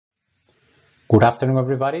Good afternoon,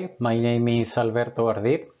 everybody. My name is Alberto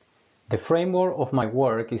Ardit. The framework of my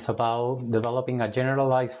work is about developing a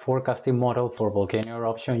generalized forecasting model for volcano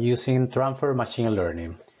eruption using transfer machine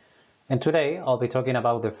learning. And today I'll be talking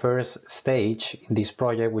about the first stage in this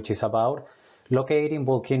project, which is about locating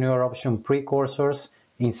volcano eruption precursors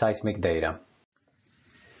in seismic data.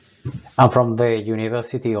 I'm from the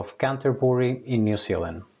University of Canterbury in New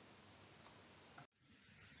Zealand.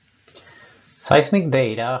 Seismic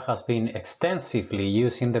data has been extensively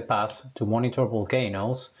used in the past to monitor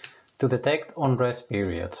volcanoes, to detect unrest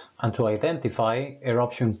periods, and to identify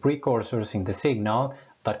eruption precursors in the signal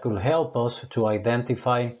that could help us to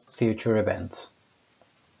identify future events.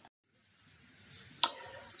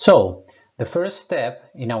 So, the first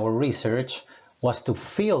step in our research was to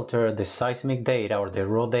filter the seismic data or the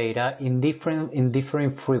raw data in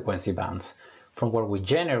different frequency bands, from where we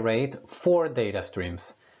generate 4 data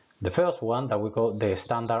streams. The first one that we call the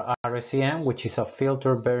standard RSEM, which is a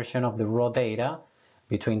filtered version of the raw data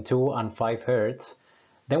between 2 and 5 Hz.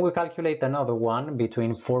 Then we calculate another one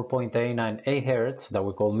between 4.8 and 8 Hz that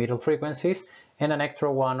we call middle frequencies, and an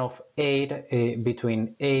extra one of 8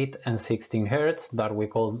 between 8 and 16 Hz that we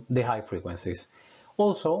call the high frequencies.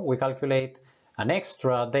 Also, we calculate an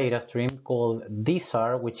extra data stream called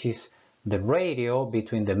DSAR, which is the ratio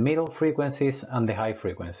between the middle frequencies and the high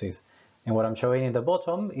frequencies. And what I'm showing in the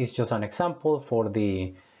bottom is just an example for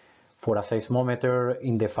a seismometer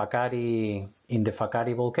in the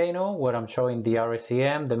Whakaari volcano, where I'm showing the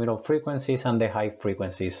RSEM, the middle frequencies, and the high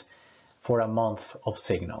frequencies for a month of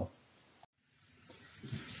signal.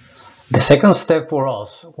 The second step for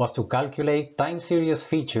us was to calculate time series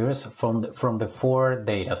features from the 4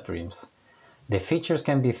 data streams. The features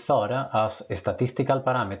can be thought as statistical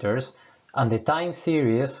parameters, and the time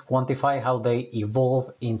series quantify how they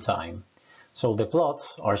evolve in time. So the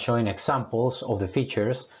plots are showing examples of the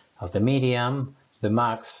features as the median, the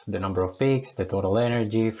max, the number of peaks, the total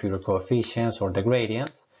energy, Fourier coefficients, or the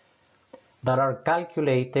gradients that are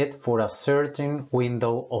calculated for a certain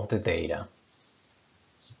window of the data.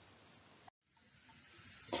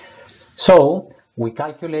 So we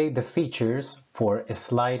calculate the features for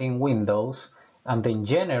sliding windows and then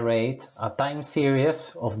generate a time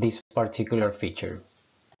series of this particular feature.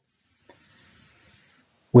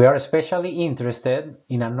 We are especially interested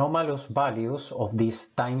in anomalous values of these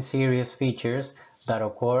time series features that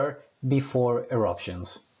occur before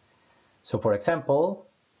eruptions. So, for example,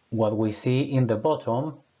 what we see in the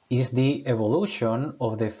bottom is the evolution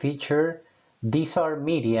of the feature DSAR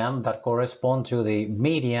median that correspond to the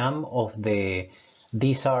median of the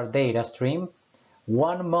DSAR data stream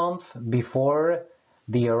 1 month before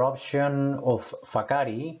the eruption of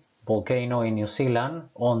Whakaari volcano in New Zealand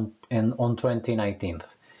on 2019.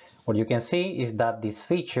 What you can see is that this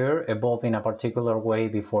feature evolved in a particular way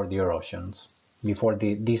before the eruptions, before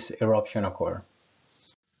this eruption occurred.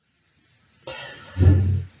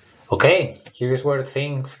 Okay, here's where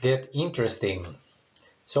things get interesting.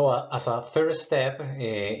 So as a first step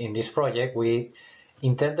in this project, we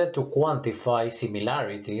intended to quantify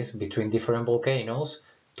similarities between different volcanoes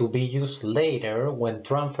to be used later when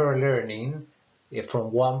transfer learning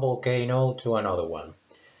from one volcano to another one.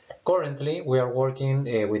 Currently, we are working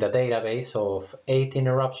with a database of 18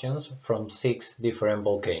 eruptions from 6 different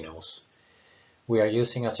volcanoes. We are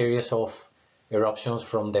using a series of eruptions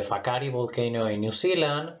from the Whakaari volcano in New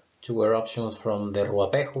Zealand, 2 eruptions from the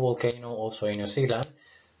Ruapehu volcano, also in New Zealand,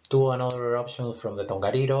 2 another eruptions from the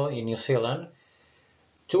Tongariro in New Zealand,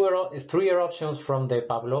 3 eruptions from the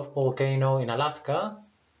Pavlofvolcano in Alaska,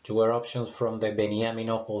 2 eruptions from the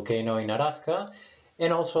Beniaminoff volcano in Alaska,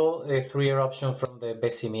 and also 3 eruptions from the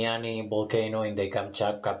Besimiani volcano in the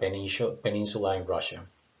Kamchatka Peninsula in Russia.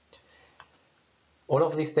 All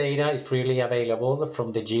of this data is freely available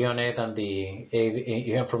from the GeoNet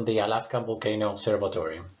and from the Alaskan Volcano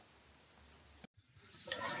Observatory.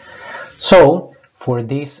 So, for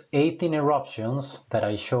these 18 eruptions that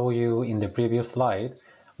I showed you in the previous slide,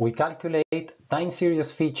 we calculate time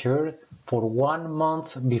series feature for 1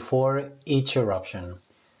 month before each eruption.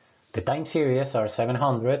 The time series are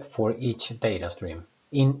 700 for each data stream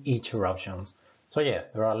in each eruption. So yeah,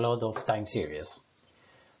 there are a lot of time series.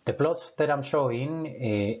 The plots that I'm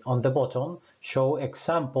showing on the bottom show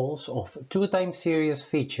examples of 2 time series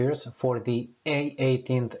features for the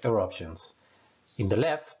 18th eruptions. In the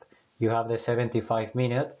left, you have the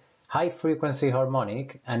 75-minute high frequency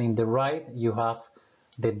harmonic, and in the right, you have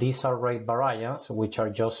the DSAR rate variance, which are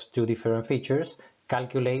just 2 different features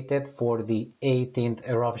calculated for the 18th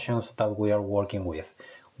eruptions that we are working with,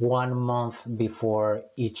 1 month before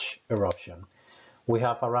each eruption. We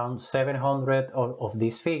have around 700 of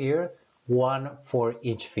this figure, 1 for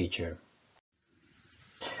each feature.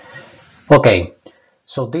 Okay,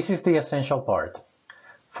 so this is the essential part.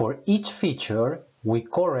 For each feature, we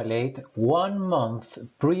correlate 1 month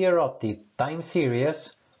pre-eruptive time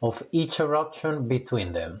series of each eruption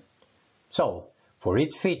between them. So, for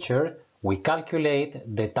each feature, we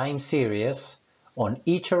calculate the time series on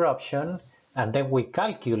each eruption, and then we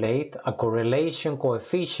calculate a correlation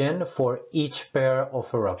coefficient for each pair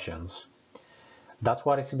of eruptions. That's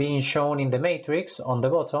what is being shown in the matrix on the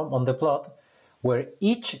bottom, on the plot, where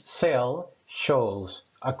each cell shows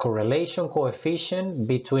a correlation coefficient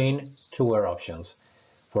between two eruptions.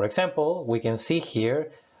 For example, we can see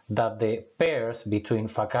here that the pairs between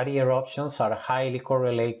Whakaari eruptions are highly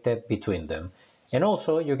correlated between them. And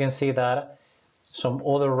also you can see that some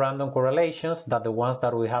other random correlations, that the ones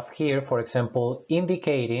that we have here, for example,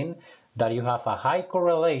 indicating that you have a high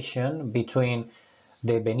correlation between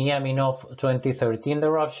the Beniaminov 2013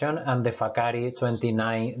 eruption and the Whakaari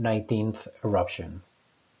 2019 eruption.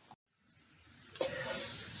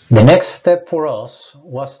 The next step for us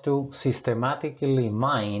was to systematically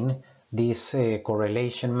mine this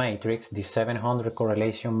correlation matrix, this 700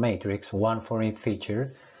 correlation matrix, one for each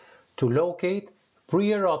feature, to locate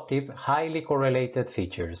pre-eruptive highly correlated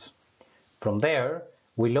features. From there,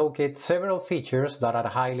 we locate several features that are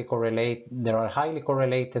highly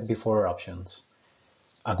correlated before eruptions.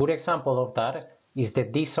 A good example of that is the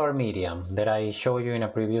DSAR medium that I showed you in a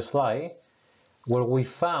previous slide, where we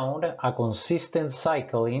found a consistent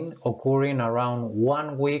cycling occurring around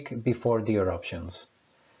 1 week before the eruptions.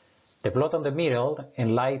 The plot on the middle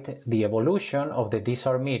enlightened the evolution of the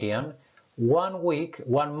DSAR median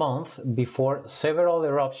 1 month before several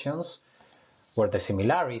eruptions, where the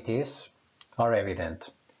similarities are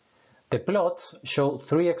evident. The plots show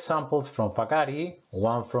 3 examples from Whakaari,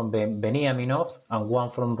 one from Beniaminov and one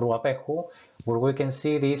from Ruapehu, where we can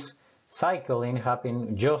see this cycling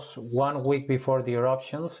happen just 1 week before the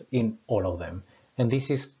eruptions in all of them. And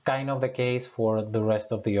this is kind of the case for the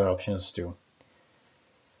rest of the eruptions too.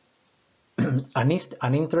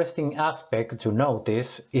 An interesting aspect to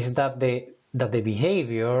notice is that the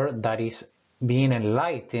behavior that is being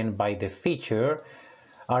enlightened by the feature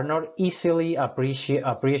are not easily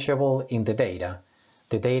appreciable in the data.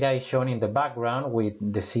 The data is shown in the background with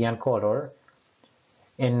the cyan color,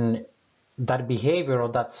 and that behavior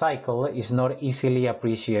of that cycle is not easily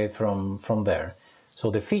appreciated from there. So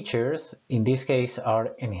the features in this case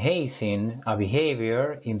are enhancing a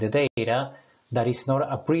behavior in the data that is not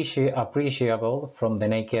appreciable from the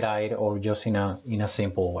naked eye or just in a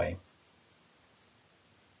simple way.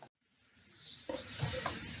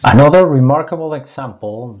 Another remarkable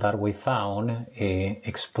example that we found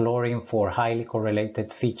exploring for highly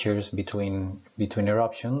correlated features between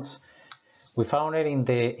eruptions, we found it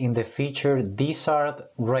in the feature desert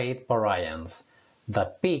rate variance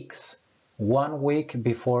that peaks 1 week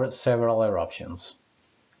before several eruptions.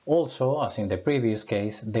 Also, as in the previous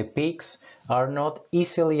case, the peaks are not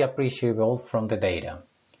easily appreciable from the data.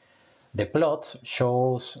 The plot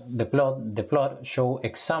shows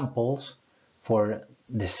examples for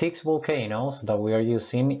the 6 volcanoes that we are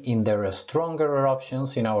using in their stronger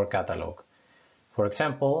eruptions in our catalog. For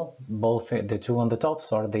example, both the 2 on the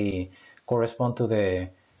tops correspond to the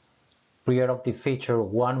pre-eruptive feature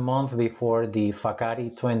 1 month before the Whakaari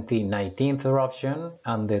 2019 eruption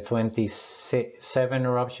and the 27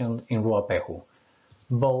 eruption in Ruapehu,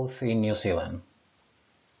 both in New Zealand.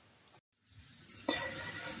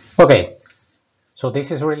 Okay, so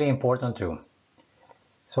this is really important too.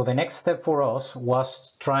 So the next step for us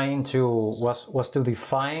was to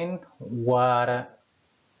define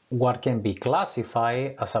what can be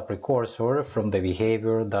classified as a precursor from the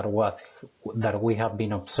behavior that we have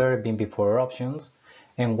been observing before eruptions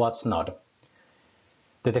and what's not.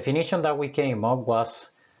 The definition that we came up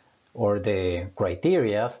was, or the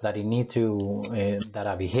criteria that that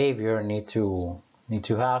a behavior need to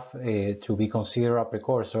have to be considered a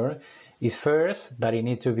precursor is first that it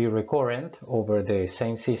needs to be recurrent over the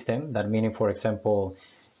same system. That meaning, for example,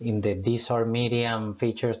 in the DSAR medium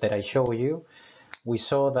features that I show you, we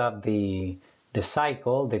saw that the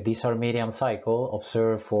DSAR medium cycle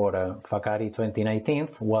observed for Whakaari 2019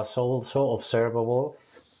 was also observable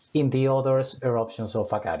in the other eruptions of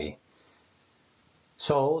Whakaari.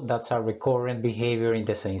 So that's a recurrent behavior in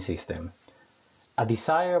the same system. A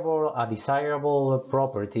desirable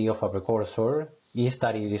property of a precursor is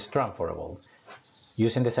that it is transferable.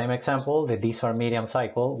 Using the same example, the DSAR medium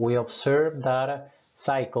cycle, we observed that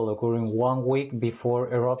cycle occurring 1 week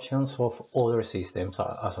before eruptions of other systems,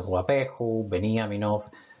 as Ruapehu, Beniaminov,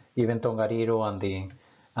 even Tongariro, and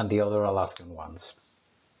the other Alaskan ones.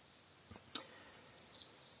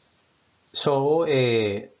 So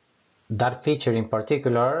that feature in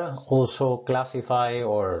particular also classify,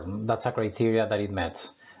 or that's a criteria that it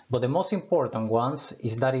meets. But the most important ones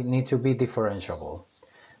is that it needs to be differentiable.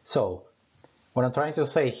 So what I'm trying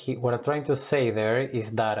to say there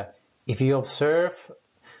is that if you observe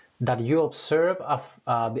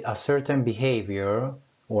a certain behavior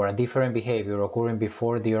or a different behavior occurring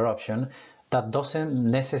before the eruption, that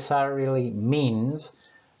doesn't necessarily mean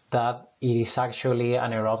that it is actually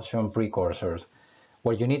an eruption precursor.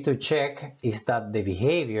 What you need to check is that the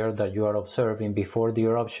behavior that you are observing before the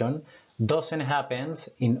eruption doesn't happen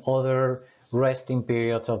in other resting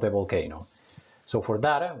periods of the volcano. So for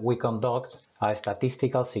that, we conduct a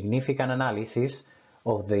statistical significant analysis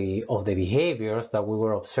of the behaviors that we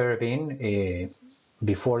were observing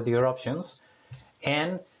before the eruptions,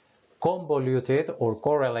 and convoluted or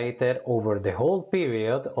correlated over the whole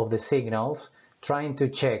period of the signals, trying to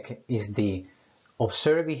check is the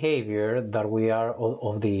observed behavior that we are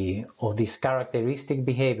of this characteristic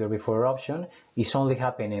behavior before eruption is only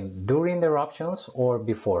happening during the eruptions or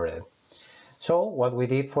before it. So what we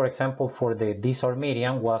did, for example, for the Desert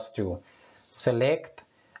median was to select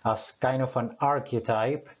as kind of an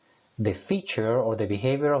archetype the feature or the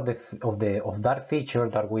behavior of that feature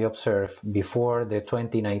that we observed before the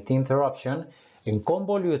 2019 eruption, and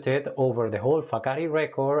convoluted over the whole Whakaari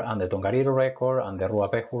record and the Tongariro record and the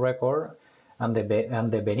Ruapehu record and the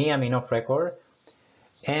Beniaminoff record.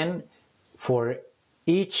 And for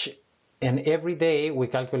each and every day we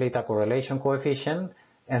calculate a correlation coefficient,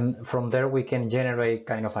 and from there we can generate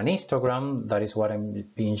kind of an histogram. That is what I'm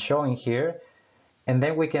being showing here. And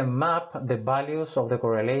then we can map the values of the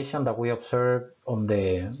correlation that we observed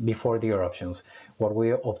before the eruptions. What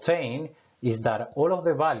we obtain is that all of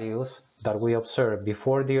the values that we observed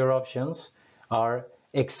before the eruptions are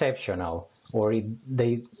exceptional, or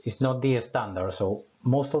it's not the standard. So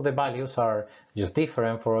most of the values are just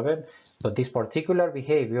different for it, but this particular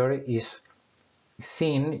behavior is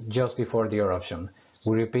seen just before the eruption.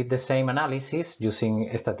 We repeat the same analysis using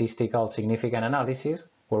a statistical significant analysis,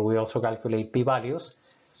 where we also calculate p-values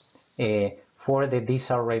for the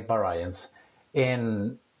desert rate variance,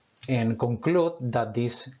 and conclude that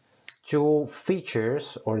these two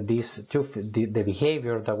features, or the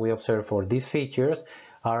behavior that we observe for these features,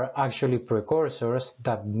 are actually precursors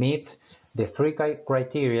that meet the three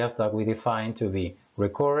criteria that we define to be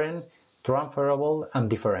recurrent, transferable, and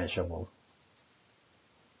differentiable.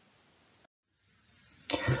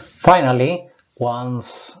 Finally,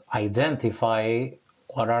 once identified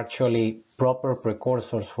what are actually proper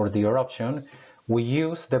precursors for the eruption, we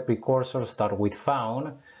use the precursors that we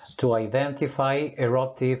found to identify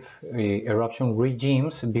eruption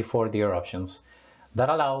regimes before the eruptions. That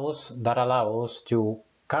allows to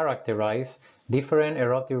characterize different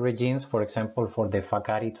eruptive regimes, for example, for the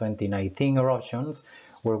Whakaari 2019 eruptions,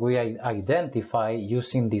 where we identify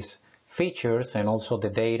using these features and also the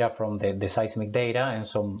data from the seismic data and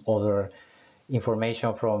some other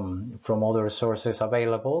information from other sources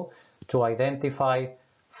available, to identify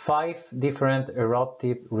 5 different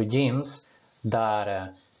eruptive regimes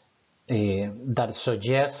that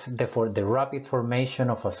suggest the rapid formation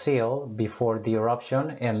of a seal before the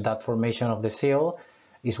eruption, and that formation of the seal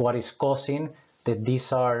is what is causing the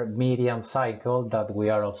desert median cycle that we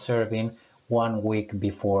are observing 1 week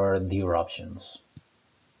before the eruptions.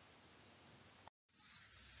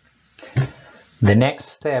 The next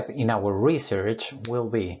step in our research will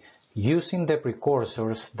be using the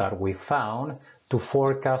precursors that we found to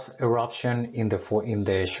forecast eruption in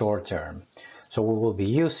the short term. So we will be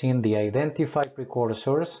using the identified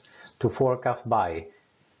precursors to forecast by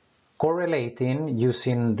correlating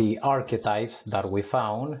using the archetypes that we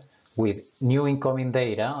found with new incoming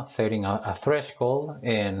data, setting a threshold,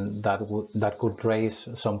 and that could raise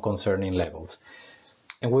some concerning levels.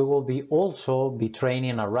 And we will also be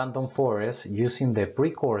training a random forest using the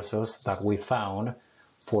precursors that we found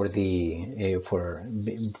from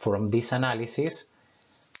this analysis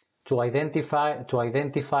to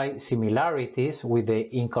identify similarities with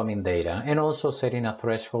the incoming data, and also setting a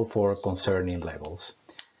threshold for concerning levels.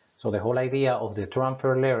 So the whole idea of the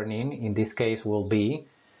transfer learning in this case will be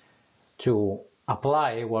to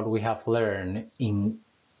apply what we have learned in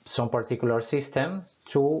some particular system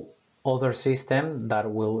to other system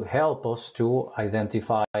that will help us to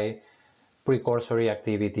identify precursory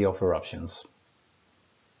activity of eruptions.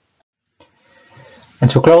 And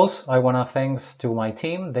to close, I want to thank to my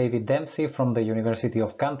team, David Dempsey from the University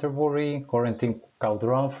of Canterbury, Corentin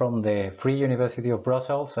Caudron from the Free University of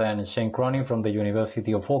Brussels, and Shane Cronin from the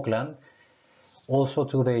University of Auckland. Also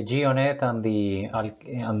to the GeoNet and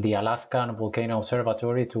the Alaskan Volcano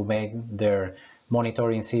Observatory to make their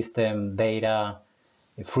monitoring system data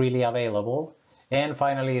freely available. And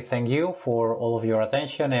finally, thank you for all of your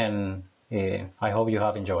attention, and I hope you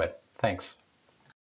have enjoyed. Thanks.